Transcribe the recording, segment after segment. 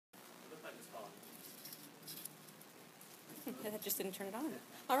just didn't turn it on.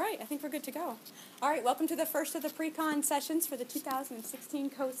 All right, I think we're good to go. All right, welcome to the first of the pre-con sessions for the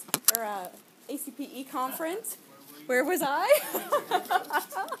 2016 ACPE conference. Where was I?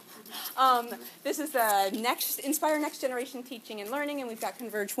 This is the Inspire Next Generation Teaching and Learning, and we've got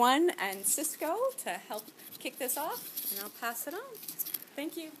Converge 1 and Cisco to help kick this off, and I'll pass it on.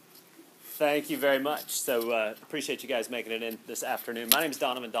 Thank you. Thank you very much. So appreciate you guys making it in this afternoon. My name is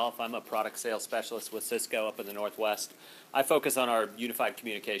Donovan Dolph. I'm a product sales specialist with Cisco up in the Northwest. I focus on our unified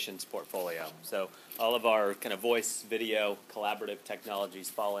communications portfolio. So all of our kind of voice, video, collaborative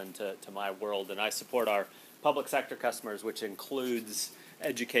technologies fall into my world, and I support our public sector customers, which includes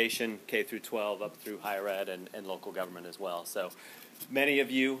education, K through 12, up through higher ed, and local government as well. So many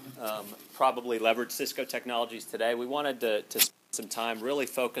of you probably leverage Cisco technologies today. We wanted to spend some time really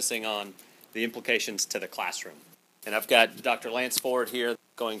focusing on the implications to the classroom. And I've got Dr. Lance Ford here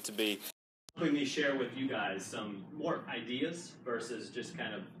going to be helping me share with you guys some more ideas versus just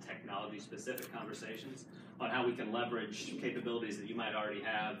kind of technology-specific conversations on how we can leverage capabilities that you might already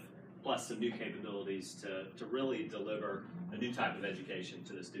have, plus some new capabilities to really deliver a new type of education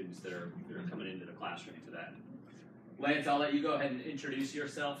to the students that are coming into the classroom today. Lance, I'll let you go ahead and introduce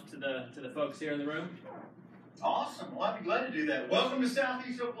yourself to the folks here in the room. Awesome. Well, I'd be glad to do that. Welcome to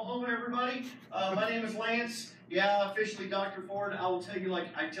Southeast Oklahoma, everybody. My name is Lance. Yeah, officially Dr. Ford. I will tell you, like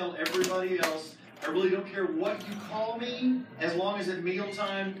I tell everybody else, I really don't care what you call me, as long as at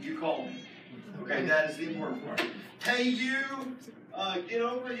mealtime you call me. Okay, that is the important part. Hey, you, get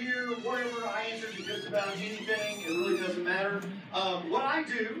over here, whatever. I answer to just about anything. It really doesn't matter. What I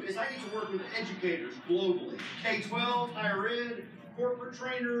do is I get to work with educators globally. K-12, higher ed, corporate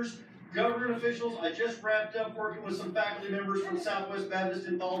trainers, government officials. I just wrapped up working with some faculty members from Southwest Baptist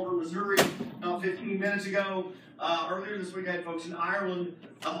in Bolivar, Missouri, about 15 minutes ago. Earlier this week, I had folks in Ireland.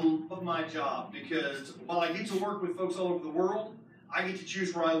 I love my job because while I get to work with folks all over the world, I get to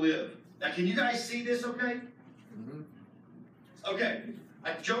choose where I live. Now, can you guys see this okay? Mm-hmm. Okay.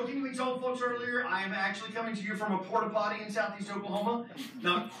 I jokingly told folks earlier, I am actually coming to you from a porta potty in Southeast Oklahoma.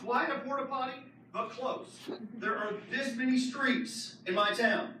 Not quite a porta potty, but close. There are this many streets in my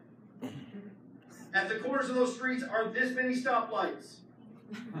town. At the corners of those streets are this many stoplights.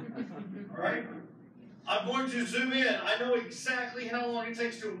 All right? I'm going to zoom in. I know exactly how long it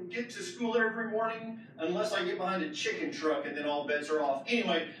takes to get to school every morning, unless I get behind a chicken truck and then all bets are off.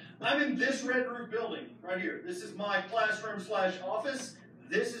 Anyway, I'm in this red roof building right here. This is my classroom/office.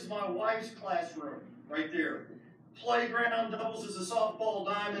 This is my wife's classroom right there. Playground doubles as a softball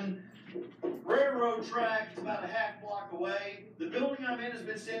diamond. Railroad track is about a half block away. The building I'm in has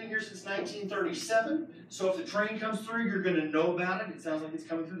been standing here since 1937. So if the train comes through, you're going to know about it. It sounds like it's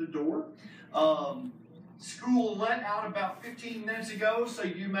coming through the door. School let out about 15 minutes ago, so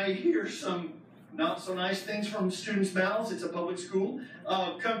you may hear some not so nice things from students' mouths. It's a public school.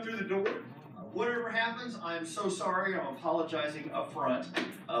 Come through the door. Whatever happens, I'm so sorry. I'm apologizing up front.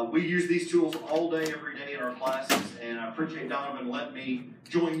 We use these tools all day, every day in our classes, and I appreciate Donovan letting me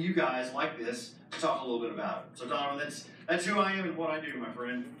join you guys like this to talk a little bit about it. So Donovan, that's who I am and what I do, my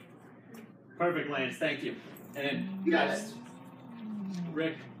friend. Perfect, Lance. Thank you. And you guys,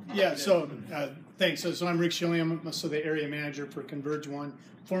 Rick. Yeah. So thanks. So I'm Rick Shilley. I'm also the area manager for Converge 1,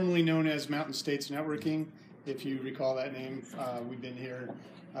 formerly known as Mountain States Networking. If you recall that name, we've been here.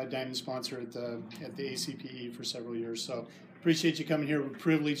 Diamond sponsor at the ACPE for several years. So appreciate you coming here. We're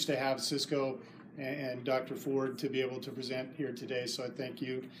privileged to have Cisco and Dr. Ford to be able to present here today. So I thank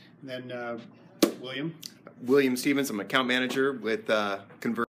you. And then William. William Stevens. I'm account manager with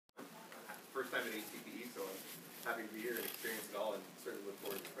Converge. First time at ACPE, so I'm happy to be here and experience it all, and certainly look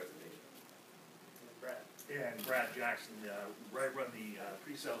forward to the presentation. Brad Jackson, I run the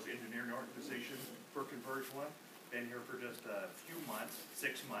pre-sales engineering organization for Converge 1. Been here for just a few months,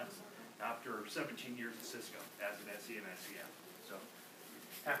 6 months, after 17 years at Cisco as an SE and SCM. So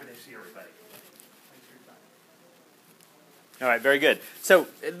happy to see everybody. Thanks for your time. All right, very good. So,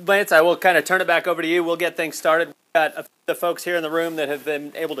 Lance, I will kind of turn it back over to you. We'll get things started. We've got a few of the folks here in the room that have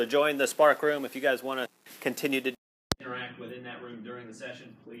been able to join the Spark room. If you guys want to continue to interact within that room during the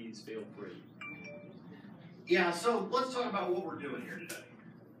session, please feel free. Yeah, so let's talk about what we're doing here today.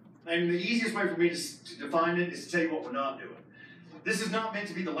 And the easiest way for me to define it is to tell you what we're not doing. This is not meant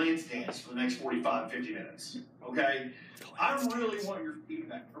to be the Lance dance for the next 45, 50 minutes. okay? I really want your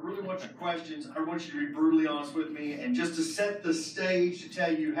feedback. I really want your questions. I want you to be brutally honest with me. And just to set the stage to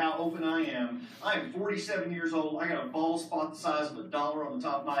tell you how open I am 47 years old. I got a bald spot the size of $1 on the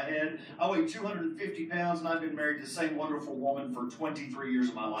top of my head. I weigh 250 pounds, and I've been married to the same wonderful woman for 23 years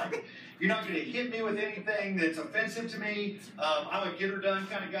of my life. You're not going to hit me with anything that's offensive to me. I'm a get-her-done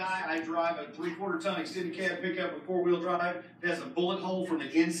kind of guy. I drive a 3/4-ton extended cab pickup with 4-wheel drive. It has a bullet hole from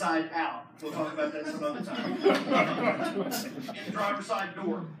the inside out. We'll talk about that some other time. In the driver's side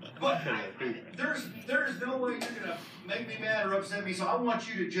door. But there's no way you're going to make me mad or upset me, so I want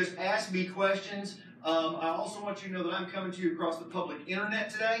you to just ask me questions. I also want you to know that I'm coming to you across the public internet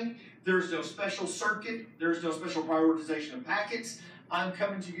today. There's no special circuit. There's no special prioritization of packets. I'm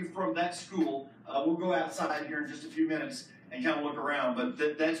coming to you from that school. We'll go outside here in just a few minutes and kind of look around,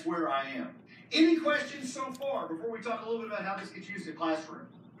 but that's where I am. Any questions so far before we talk a little bit about how this gets used in the classroom?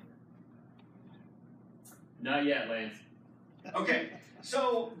 Not yet, Lance. Okay,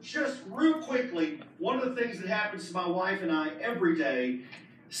 so just real quickly, one of the things that happens to my wife and I every day,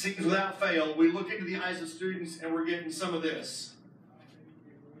 seems without fail, we look into the eyes of students and we're getting some of this.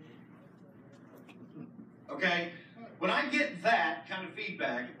 Okay? When I get that kind of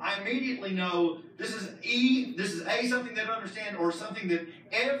feedback, I immediately know this is A, something they don't understand, or something that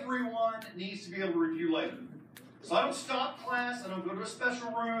everyone needs to be able to review later. So I don't stop class, I don't go to a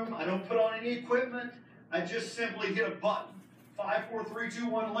special room, I don't put on any equipment, I just simply hit a button. 5, 4, 3, 2,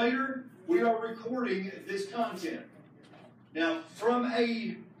 1 later, we are recording this content. Now, from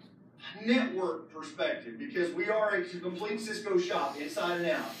a network perspective, because we are a complete Cisco shop inside and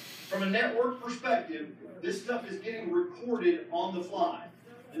out, from a network perspective, this stuff is getting recorded on the fly.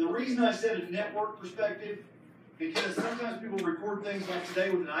 And the reason I said a network perspective, because sometimes people record things like today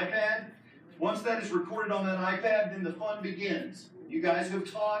with an iPad. Once that is recorded on that iPad, then the fun begins. You guys who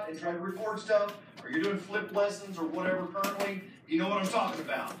have taught and tried to record stuff, or you're doing flipped lessons or whatever currently, you know what I'm talking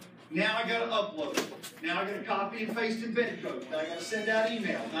about. Now I got to upload it. Now I got to copy and paste embed code. Now I got to send out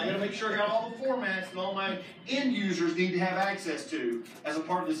emails. Now I got to make sure I got all the formats that all my end users need to have access to as a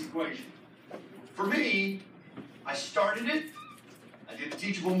part of this equation. For me, I started it. I did a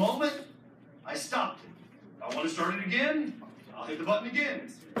teachable moment. I stopped it. I want to start it again. I'll hit the button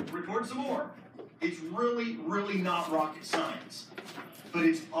again. Record some more. It's really, really not rocket science. But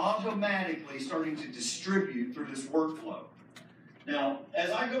it's automatically starting to distribute through this workflow. Now,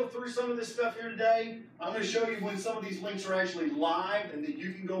 as I go through some of this stuff here today, I'm going to show you when some of these links are actually live and that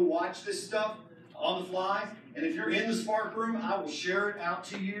you can go watch this stuff on the fly. And if you're in the Spark room, I will share it out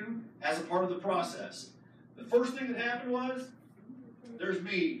to you as a part of the process. The first thing that happened was, there's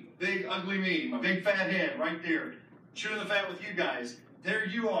me, big ugly me, my big fat head right there, chewing the fat with you guys. There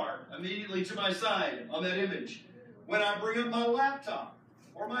you are, immediately to my side on that image. When I bring up my laptop,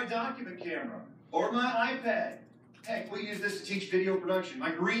 or my document camera, or my iPad, heck, we use this to teach video production, my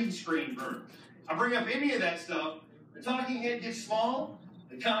green screen room. I bring up any of that stuff, the talking head gets small,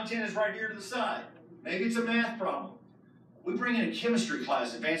 the content is right here to the side. Maybe it's a math problem. We bring in a chemistry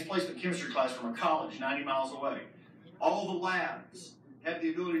class, advanced placement chemistry class from a college 90 miles away. All the labs have the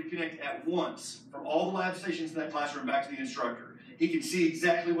ability to connect at once from all the lab stations in that classroom back to the instructor. He can see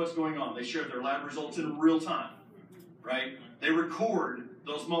exactly what's going on. They share their lab results in real time, right? They record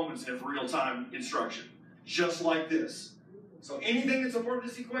those moments of real-time instruction, just like this. So anything that's a part of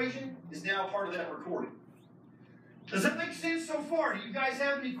this equation is now part of that recording. Does that make sense so far? Do you guys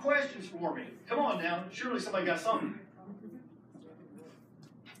have any questions for me? Come on now. Surely somebody got something.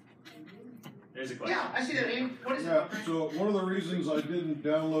 There's a question. Yeah, I see that, Amy. What is Yeah, it? so one of the reasons I didn't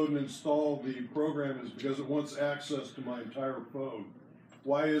download and install the program is because it wants access to my entire phone.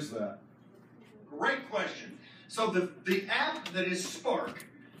 Why is that? Great question. So the app that is Spark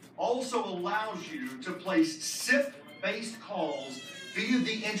also allows you to place SIP-based calls via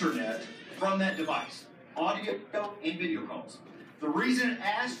the internet from that device. Audio and video calls. The reason it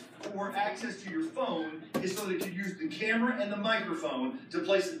asks for access to your phone is so that it can use the camera and the microphone to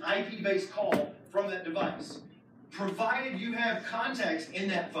place an IP-based call from that device. Provided you have contacts in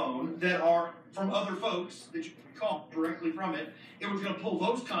that phone that are from other folks that you can call directly from it, it was going to pull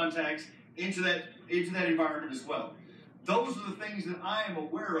those contacts into that environment as well. Those are the things that I am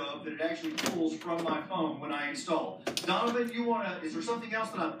aware of that it actually pulls from my phone when I install. Donovan, is there something else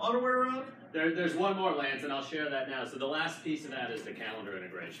that I'm unaware of? There's one more, Lance, and I'll share that now. So the last piece of that is the calendar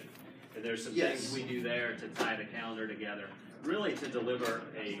integration. And there's some things we do there to tie the calendar together, really to deliver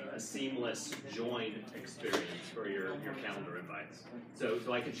a seamless join experience for your calendar invites. So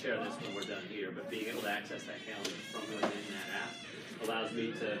I can share this when we're done here, but being able to access that calendar from within that app allows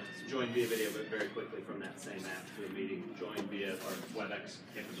me to join via video, but very quickly from that same app to a meeting, join via our WebEx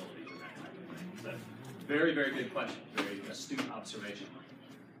capabilities and that type of thing. So Very, very good question. Very astute observation.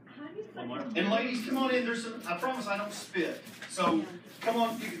 One more. And ladies, come on in. There's some. I promise I don't spit. So come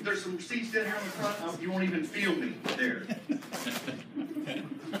on. There's some seats down here on the front. You won't even feel me there.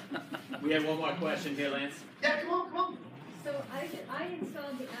 We have one more question here, Lance. Yeah, come on, come on. So I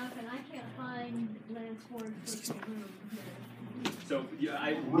installed the app and I can't find Lance Ford's personal room here. So yeah,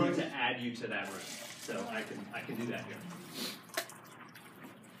 I need to add you to that room. So I can do that here.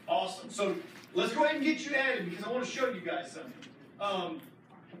 Awesome. So let's go ahead and get you added because I want to show you guys something.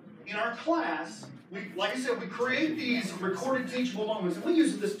 In our class, like I said, we create these recorded teachable moments, and we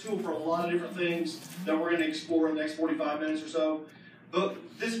use this tool for a lot of different things that we're going to explore in the next 45 minutes or so. But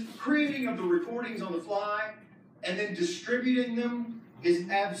this creating of the recordings on the fly and then distributing them is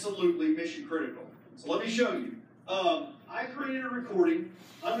absolutely mission critical. So let me show you. I created a recording.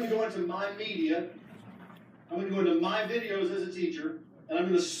 I'm going to go into my media. I'm going to go into my videos as a teacher, and I'm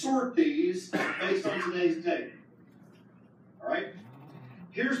going to sort these based on today's date. All right?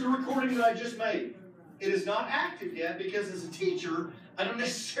 Here's the recording that I just made. It is not active yet because as a teacher, I don't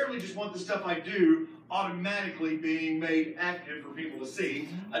necessarily just want the stuff I do automatically being made active for people to see.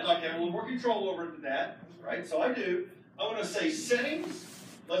 I'd like to have a little more control over it than that, right? So I do. I want to say settings.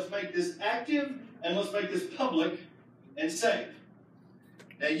 Let's make this active, and let's make this public and save.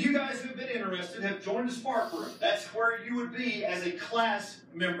 Now, you guys who have been interested have joined the Spark Room. That's where you would be as a class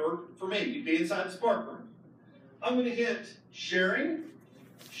member for me. You'd be inside the Spark Room. I'm going to hit sharing,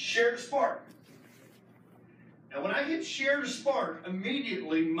 share to Spark. Now, when I hit share to Spark,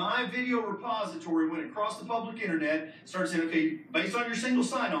 immediately my video repository went across the public internet, started saying, okay, based on your single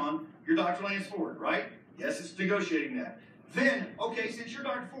sign-on, you're Dr. Lance Ford, right? Yes, it's negotiating that. Then, okay, since you're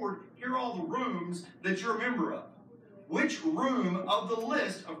Dr. Ford, here are all the rooms that you're a member of. Which room of the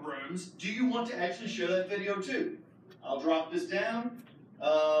list of rooms do you want to actually show that video to? I'll drop this down.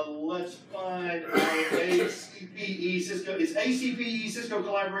 Let's find our ACPE Cisco. It's ACPE Cisco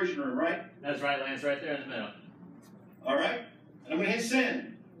collaboration room, right? That's right, Lance, right there in the middle. All right, and I'm going to hit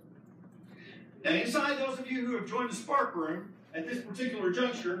send. Now, inside those of you who have joined the Spark Room at this particular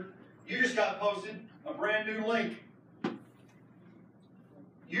juncture, you just got posted a brand new link.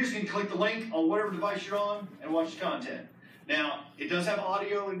 You just need to click the link on whatever device you're on and watch the content. Now, it does have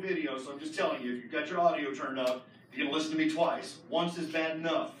audio and video, so I'm just telling you, if you've got your audio turned up, you're going to listen to me twice. Once is bad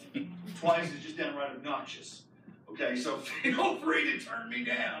enough. Twice is just downright obnoxious. Okay, so feel free to turn me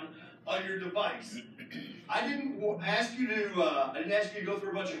down on your device. I didn't ask you to go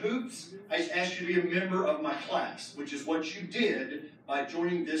through a bunch of hoops. I just asked you to be a member of my class, which is what you did by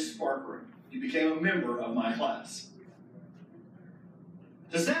joining this Spark Room. You became a member of my class.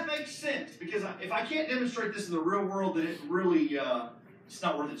 Does that make sense? Because if I can't demonstrate this in the real world, then it really, it's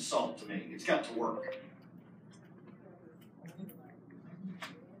not worth its salt to me. It's got to work.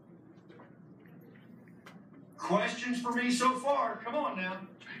 Questions for me so far? Come on now.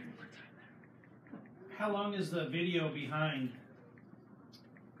 How long is the video behind?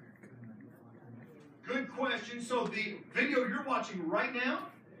 Good question. So the video you're watching right now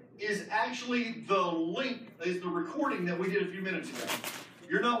is actually the link, is the recording that we did a few minutes ago.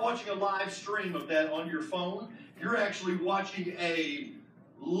 You're not watching a live stream of that on your phone. You're actually watching a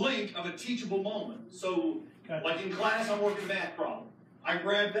link of a teachable moment. So, like in class, I'm working a math problem. I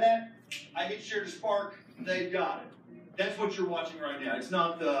grab that, I hit share to Spark, they've got it. That's what you're watching right now. It's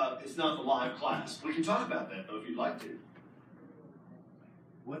not the live class. We can talk about that though if you'd like to.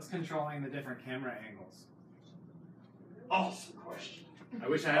 What's controlling the different camera angles? Awesome question. I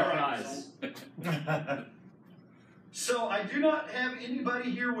wish I had eyes. So I do not have anybody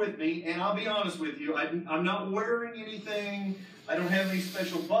here with me, and I'll be honest with you, I'm not wearing anything. I don't have any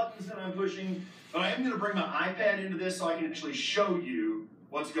special buttons that I'm pushing, but I am going to bring my iPad into this so I can actually show you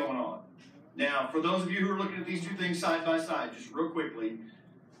what's going on. Now, for those of you who are looking at these two things side by side, just real quickly,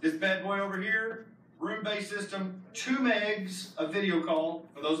 this bad boy over here, room-based system, 2 megs of video call,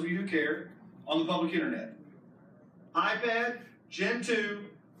 for those of you who care, on the public internet. iPad, Gen 2,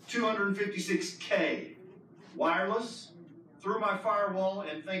 256K. Wireless, through my firewall,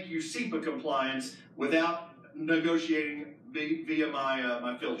 and thank you, ACPEnw compliance, without negotiating via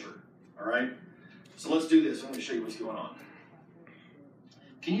my filter. All right? So let's do this. I'm going to show you what's going on.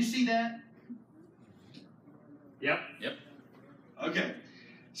 Can you see that? Yep. Okay.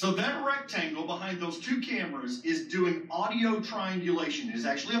 So that rectangle behind those 2 cameras is doing audio triangulation. It is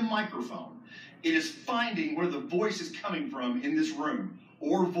actually a microphone. It is finding where the voice is coming from in this room,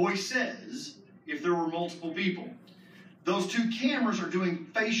 or voices if there were multiple people. Those 2 cameras are doing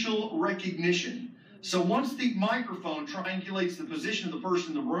facial recognition. So once the microphone triangulates the position of the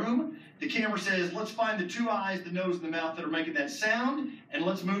person in the room, the camera says, let's find the two eyes, the nose, and the mouth that are making that sound, and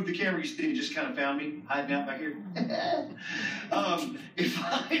let's move the camera. You see, you just kind of found me, hiding out back here. It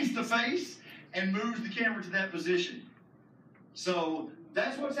finds the face and moves the camera to that position. So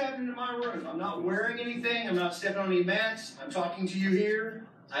that's what's happening in my room. I'm not wearing anything. I'm not stepping on any mats. I'm talking to you here.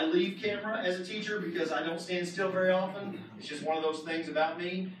 I leave camera as a teacher because I don't stand still very often. It's just one of those things about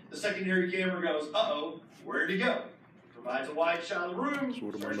me. The secondary camera goes, uh-oh, where'd he go? Provides a wide shot of the room,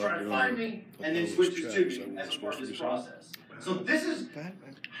 starts trying to find me, and then switches to me as a part of this process. So this is,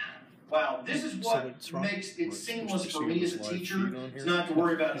 wow, this is what makes it seamless for me as a teacher to not have to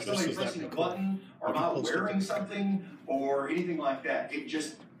worry about somebody pressing a button or not wearing something or anything like that. It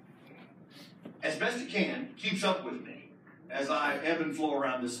just, as best it can, keeps up with me as I ebb and flow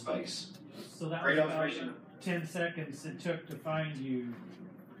around this space. So that Great was about observation. 10 seconds it took to find you.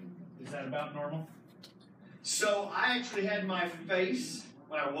 Is that about normal? So I actually had my face,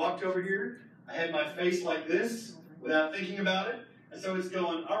 when I walked over here, I had my face like this without thinking about it. And so it's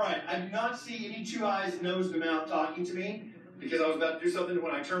going, all right, I do not see any two eyes, nose, and mouth talking to me because I was about to do something.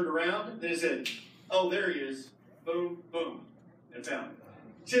 When I turned around, then it said, oh, there he is. Boom, boom, and found it.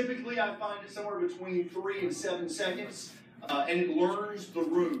 Typically, I find it somewhere between 3 and 7 seconds, and it learns the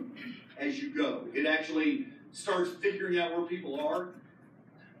room as you go. It actually starts figuring out where people are.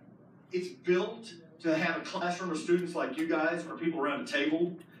 It's built to have a classroom of students like you guys or people around a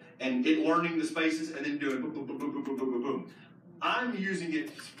table and it learning the spaces and then doing boom, boom, boom, boom, boom, boom, boom, boom, boom. I'm using it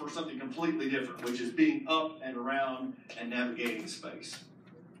for something completely different, which is being up and around and navigating space.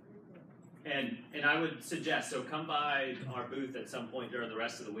 And I would suggest, so come by our booth at some point during the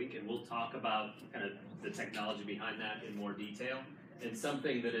rest of the week and we'll talk about kind of the technology behind that in more detail. And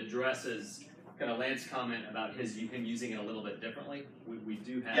something that addresses kind of Lance's comment about him using it a little bit differently. We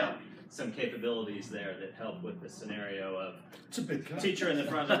do have some capabilities there that help with the scenario of teacher in the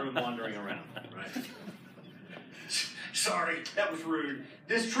front of the room wandering around, right? Sorry, that was rude.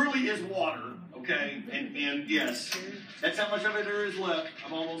 This truly is water, okay? And yes, that's how much of it there is left.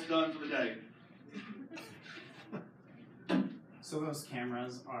 I'm almost done for the day. So those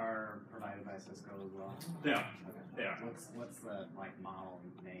cameras are provided by Cisco as well? Yeah, Okay. they are. What's the model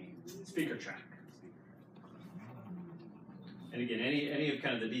name? Speaker track. And again, any of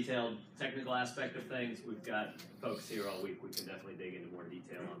kind of the detailed technical aspect of things, we've got folks here all week. We can definitely dig into more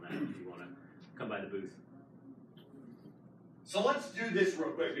detail on that if you want to come by the booth. So let's do this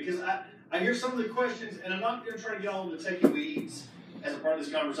real quick because I hear some of the questions, and I'm not going to try to get all into techie weeds as a part of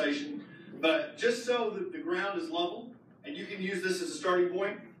this conversation, but just so that the ground is level and you can use this as a starting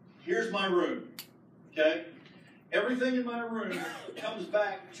point, here's my room, okay? Everything in my room comes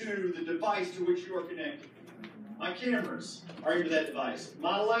back to the device to which you are connected. My cameras are into that device.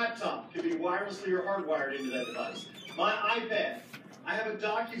 My laptop can be wirelessly or hardwired into that device. My iPad, I have a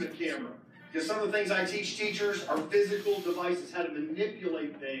document camera because some of the things I teach teachers are physical devices, how to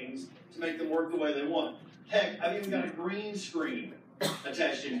manipulate things to make them work the way they want. Heck, I've even got a green screen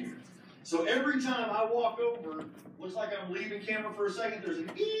attached in here. So every time I walk over, looks like I'm leaving camera for a second, there's a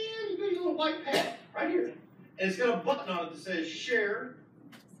little white pad right here. And it's got a button on it that says share.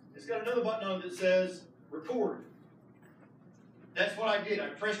 It's got another button on it that says record. That's what I did. I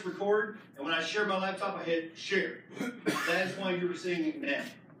pressed record, and when I shared my laptop, I hit share. That's why you're seeing it now.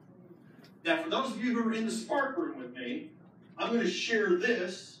 Now, for those of you who are in the Spark room with me, I'm going to share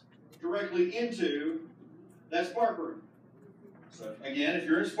this directly into that Spark room. So, again, if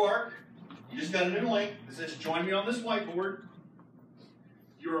you're in Spark, you just got a new link that says join me on this whiteboard.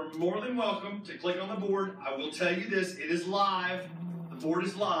 You're more than welcome to click on the board. I will tell you this, it is live. The board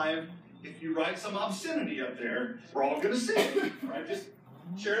is live. If you write some obscenity up there, we're all going to see it, right? Just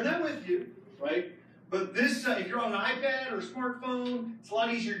sharing that with you, right? But this, if you're on an iPad or a smartphone, it's a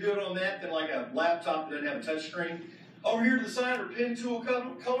lot easier to do it on that than like a laptop that doesn't have a touch screen. Over here to the side are pen tool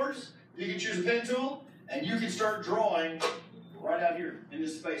colors. You can choose a pen tool, and you can start drawing right out here in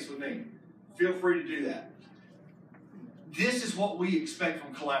this space with me. Feel free to do that. This is what we expect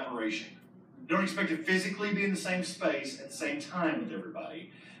from collaboration. Don't expect to physically be in the same space at the same time with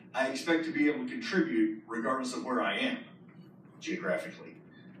everybody. I expect to be able to contribute regardless of where I am, geographically.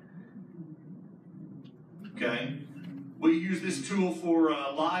 Okay? We use this tool for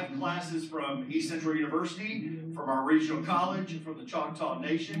live classes from East Central University, from our regional college, and from the Choctaw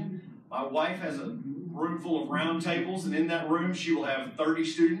Nation. My wife has a room full of round tables, and in that room she will have 30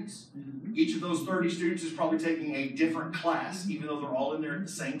 students Each of those 30 students is probably taking a different class, even though they're all in there at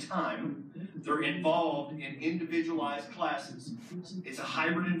the same time. They're involved in individualized classes. It's a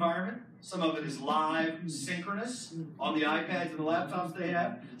hybrid environment. Some of it is live, synchronous on the iPads and the laptops they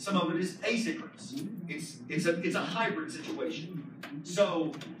have. Some of it is asynchronous. It's a hybrid situation.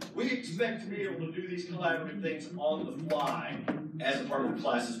 So we expect to be able to do these collaborative things on the fly as a part of the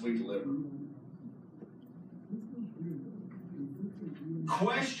classes we deliver.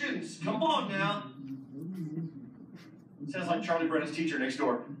 Questions? Come on now. Sounds like Charlie Brennan's teacher next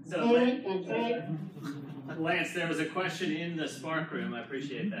door. So, Lance, there was a question in the Spark room, I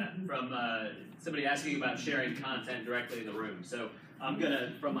appreciate that, from somebody asking about sharing content directly in the room. So I'm going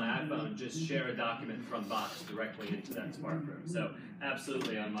to, from my iPhone, just share a document from Box directly into that Spark room. So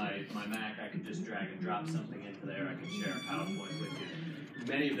absolutely, on my Mac, I can just drag and drop something into there. I can share a PowerPoint with you.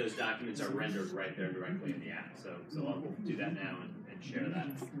 Many of those documents are rendered right there directly in the app. So I'll do that now and share that.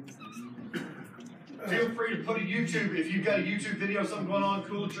 Feel free to put a YouTube, if you've got a YouTube video, something going on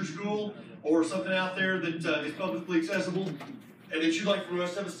cool at your school, or something out there that is publicly accessible, and that you'd like for the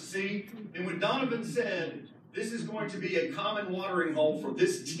rest of us to see. And when Donovan said, this is going to be a common watering hole for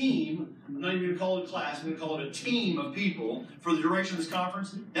this team, I'm not even going to call it a class, I'm going to call it a team of people for the duration of this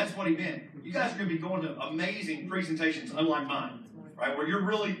conference, that's what he meant. You guys are going to be going to amazing presentations unlike mine, right? Where you're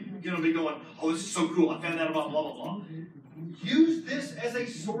really going to be going, oh, this is so cool, I found out about blah, blah, blah. Use this as a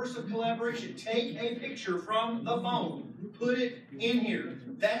source of collaboration. Take a picture from the phone. Put it in here.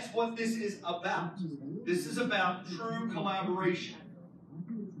 That's what this is about. This is about true collaboration.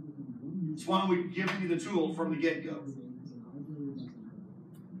 That's why we've given you the tool from the get-go.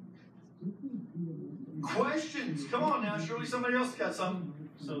 Questions? Come on now. Surely somebody else has got something.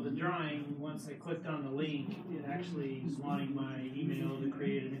 So the drawing, once I clicked on the link, it actually is wanting my email to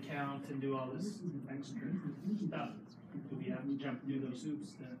create an account and do all this extra stuff. Do we have to jump through those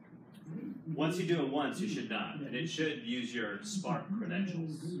hoops then? Once you do it once, you should not. And it should use your Spark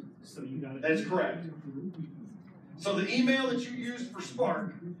credentials. So you got it. That's correct. So the email that you use for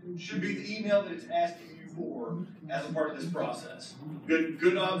Spark should be the email that it's asking you for as a part of this process.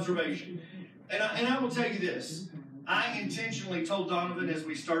 Good observation. And I will tell you this. I intentionally told Donovan as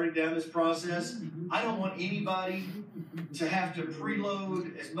we started down this process, I don't want anybody to have to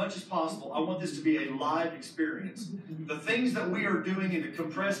preload as much as possible. I want this to be a live experience. The things that we are doing in a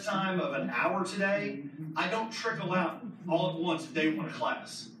compressed time of an hour today, I don't trickle out all at once day one of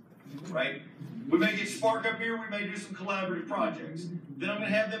class, right? We may get Spark up here, we may do some collaborative projects. Then I'm going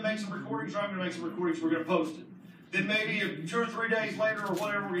to have them make some recordings, or I'm going to make some recordings, we're going to post it. Then maybe 2 or 3 days later or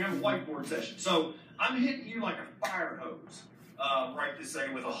whatever, we're going to have a whiteboard session. So I'm hitting you like a fire hose right this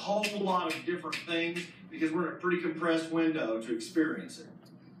second with a whole lot of different things because we're in a pretty compressed window to experience it.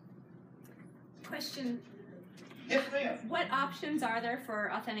 Question. Yes, ma'am. What options are there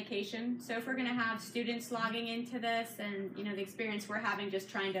for authentication? So if we're going to have students logging into this and the experience we're having just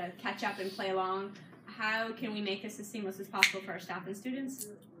trying to catch up and play along, how can we make this as seamless as possible for our staff and students?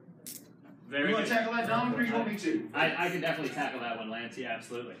 You want to tackle that, Dom, or you want me to? I can definitely tackle that one, Lance. Yeah,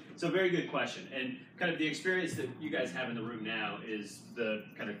 absolutely. So very good question. And kind of the experience that you guys have in the room now is the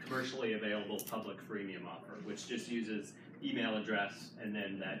kind of commercially available public freemium offer, which just uses email address and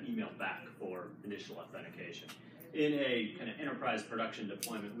then that email back for initial authentication. In a kind of enterprise production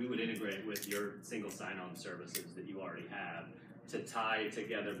deployment, we would integrate with your single sign-on services that you already have to tie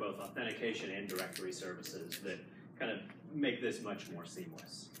together both authentication and directory services that kind of make this much more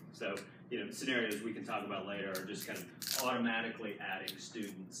seamless. So, scenarios we can talk about later are just kind of automatically adding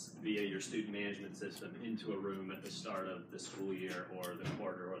students via your student management system into a room at the start of the school year or the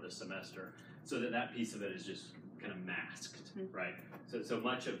quarter or the semester, so that piece of it is just kind of masked, right? So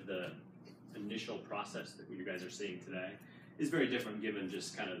much of the initial process that you guys are seeing today is very different given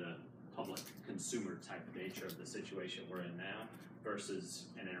just kind of the public consumer type nature of the situation we're in now versus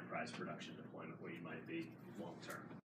an enterprise production deployment where you might be long term.